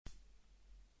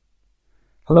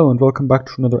Hello and welcome back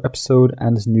to another episode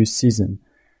and new season.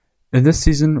 In this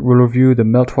season, we'll review the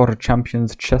Meltwater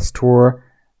Champions Chess Tour,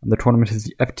 and the tournament is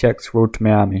the FTX Road to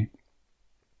Miami.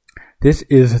 This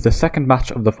is the second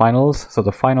match of the finals, so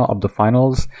the final of the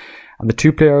finals, and the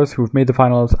two players who've made the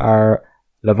finals are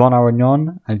Levon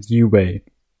Arignon and Yi Wei.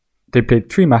 They played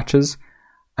 3 matches,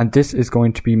 and this is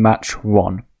going to be match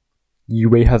 1. Yi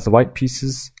Wei has the white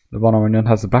pieces, Levon Arignon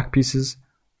has the black pieces.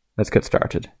 Let's get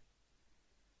started.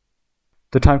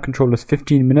 The time control is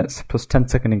 15 minutes plus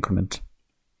 10-second increment.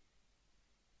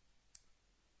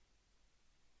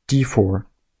 d4,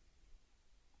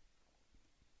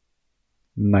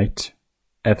 knight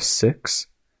f6,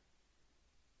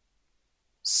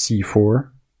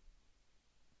 c4,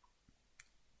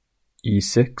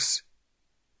 e6,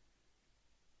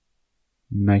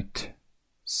 knight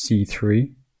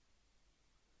c3,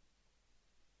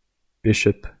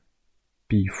 bishop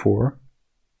b4,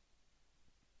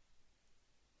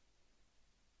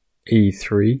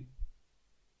 a3,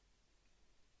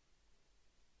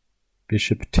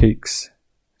 bishop takes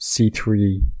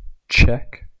c3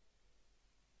 check,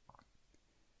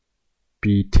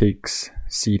 b takes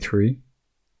c3,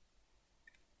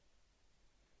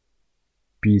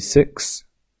 b6,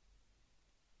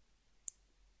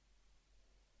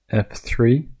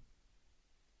 f3,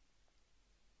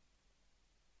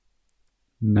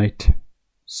 knight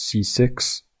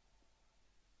c6,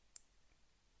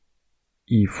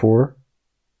 e4,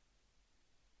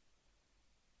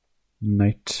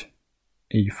 knight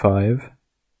a5,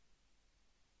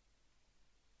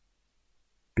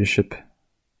 bishop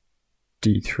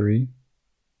d3,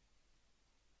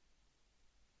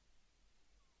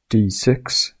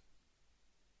 d6,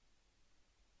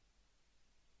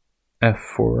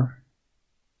 f4,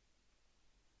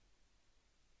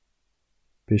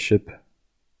 bishop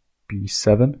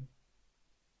b7,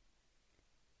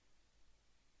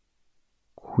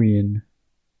 queen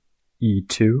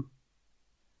e2,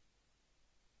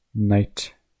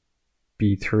 knight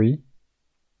b3,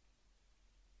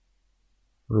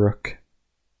 rook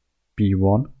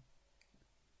b1,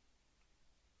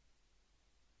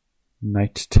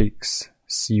 knight takes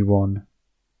c1,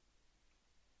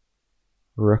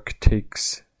 rook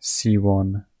takes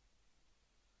c1,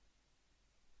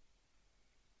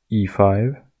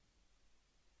 e5,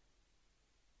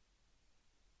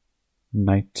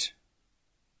 knight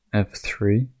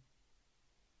f3,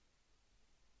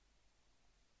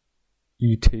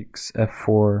 e takes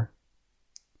f4,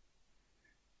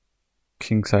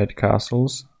 kingside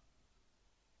castles,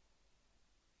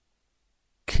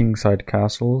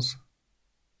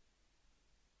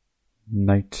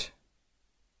 knight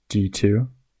d2,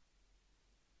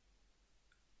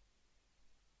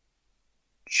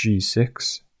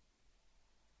 g6,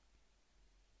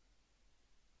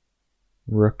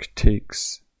 rook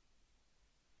takes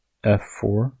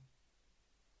f4,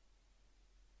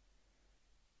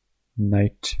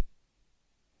 knight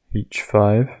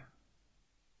h5,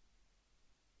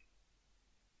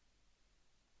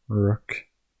 rook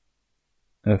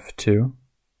f2,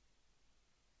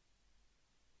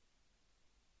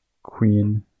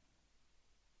 queen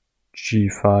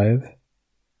g5,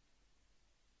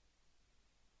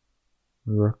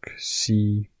 rook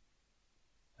c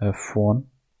f1,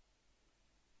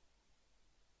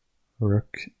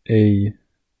 rook a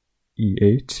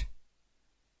e8,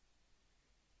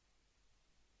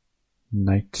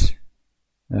 knight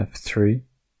f3,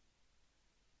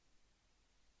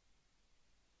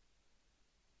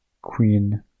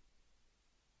 queen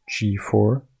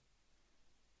g4,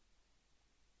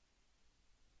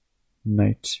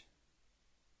 knight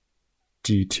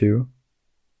d2,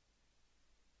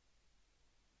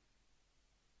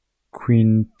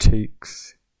 queen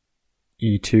takes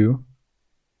e2,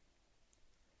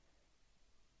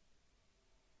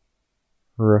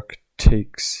 rook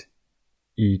takes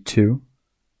e2,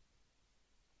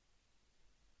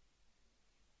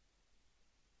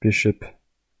 bishop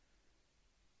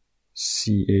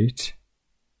c8,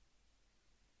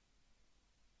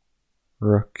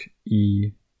 rook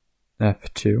e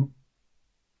f2,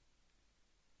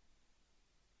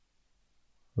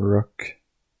 rook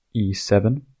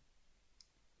e7,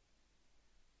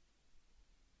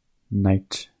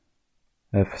 knight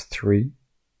f3,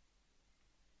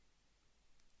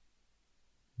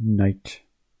 knight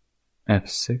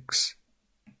f6,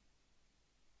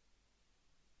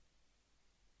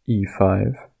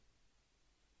 e5,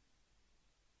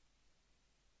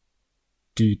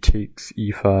 d takes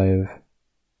e5,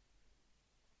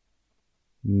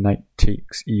 knight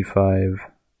takes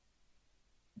e5,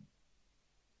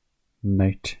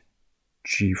 knight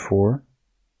g4,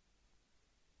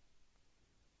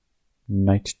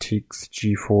 Knight takes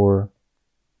g4,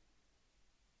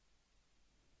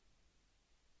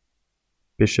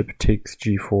 bishop takes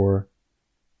g4,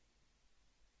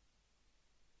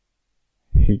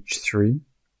 h3,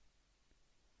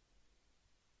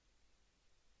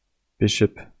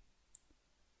 bishop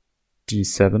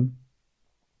d7,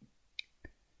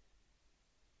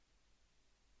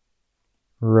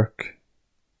 rook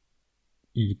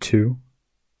e2,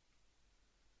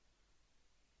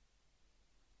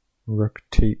 rook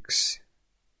takes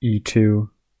e2,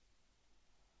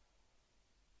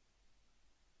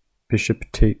 bishop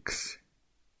takes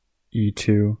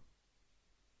e2,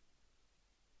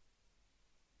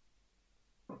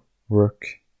 rook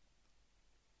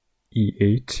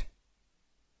e8,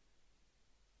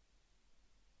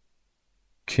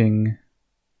 king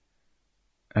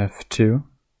f2,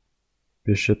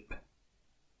 bishop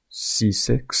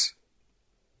c6,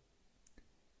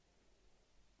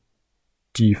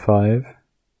 d5,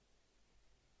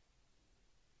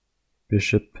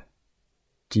 bishop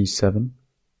d7,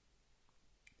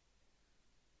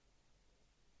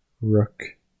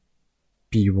 rook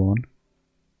b1,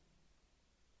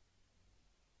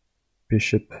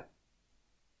 bishop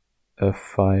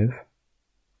f5,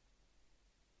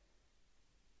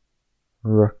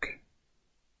 rook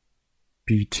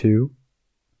b2,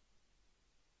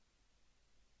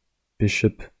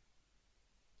 bishop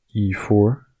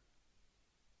e4,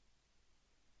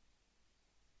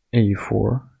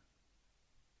 a4,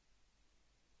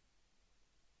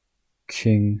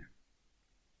 king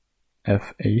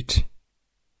f8,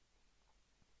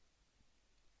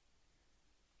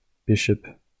 bishop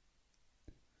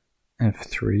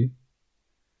f3,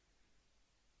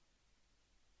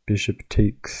 bishop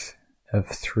takes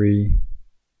f3,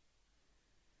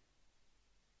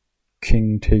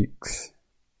 king takes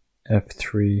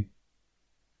f3,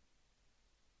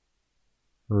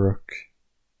 rook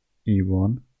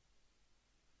e1,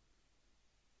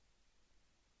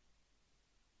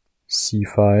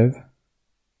 c5,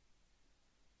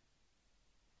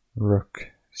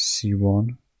 rook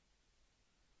c1,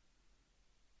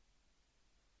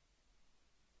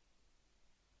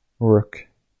 rook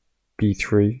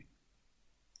b3,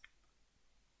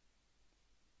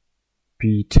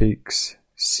 b takes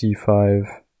c5,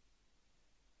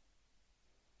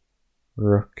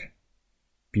 rook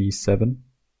b7,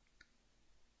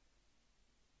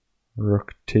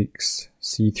 rook takes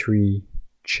c3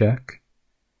 check,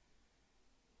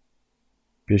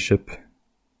 bishop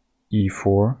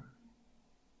e4,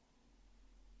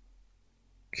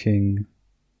 king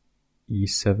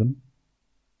e7,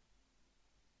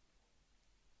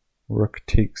 rook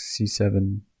takes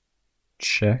c7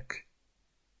 check,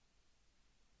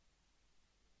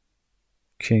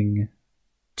 king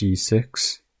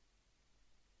d6,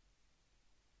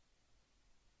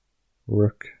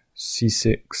 rook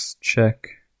c6 check,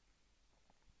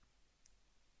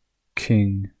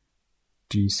 king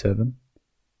d7,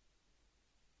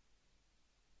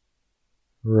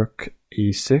 rook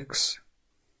a6,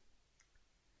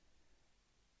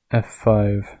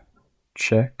 f5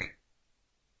 check,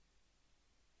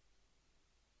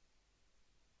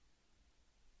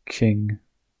 king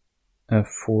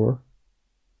f4,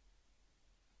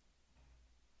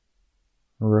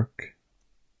 rook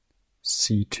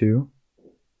c2,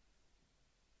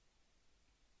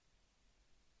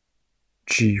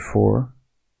 g4,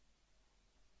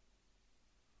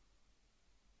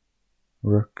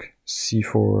 rook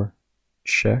c4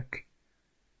 check,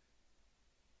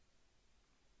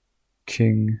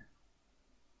 king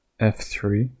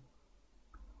f3,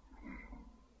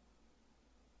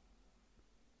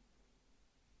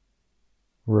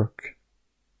 rook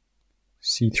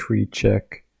c3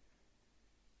 check,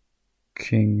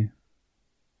 king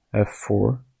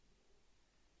f4,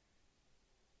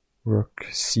 rook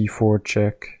c4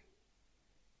 check,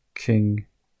 king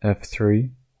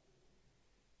f3,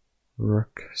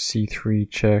 rook c3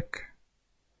 check,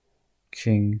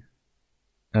 king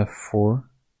f4,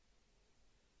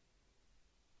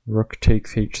 rook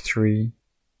takes h3,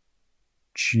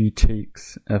 g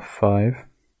takes f5,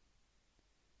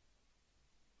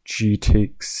 g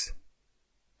takes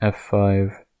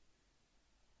f5,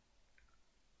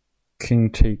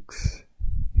 king takes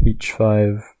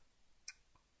h5,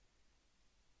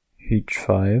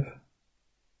 h5,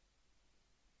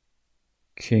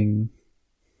 king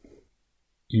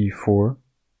e4,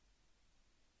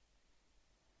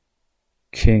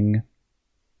 king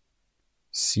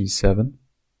c7,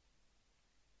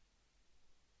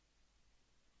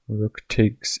 rook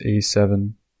takes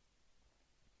a7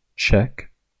 check,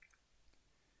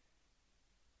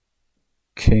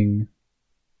 king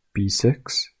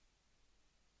b6,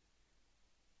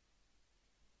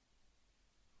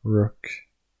 rook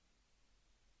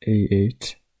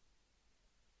a8,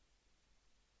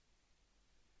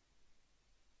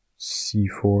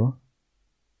 c4,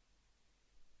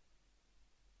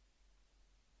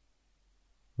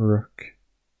 rook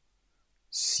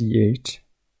c8,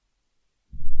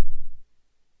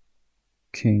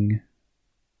 king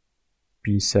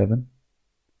b7,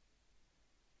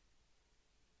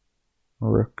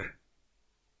 rook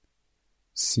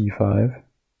c5,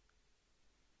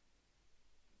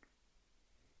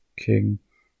 king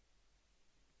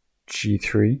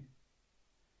g3,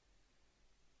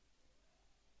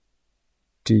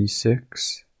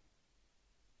 d6,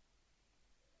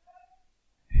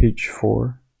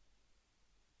 h4,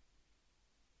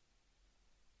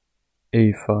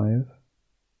 a5,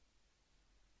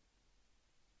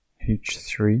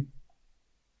 h3,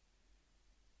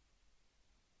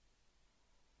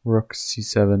 rook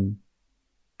c7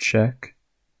 check,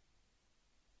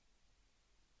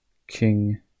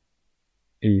 king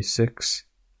a6,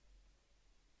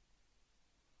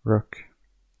 rook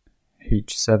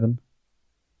h7,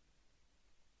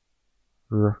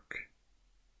 rook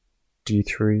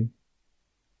d3,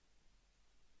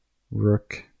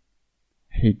 rook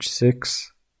h6,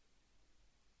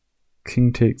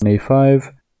 king takes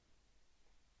a5,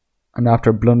 and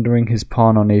after blundering his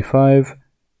pawn on a5,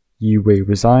 Yi Wei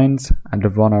resigns and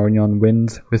von Arignon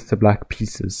wins with the black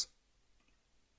pieces.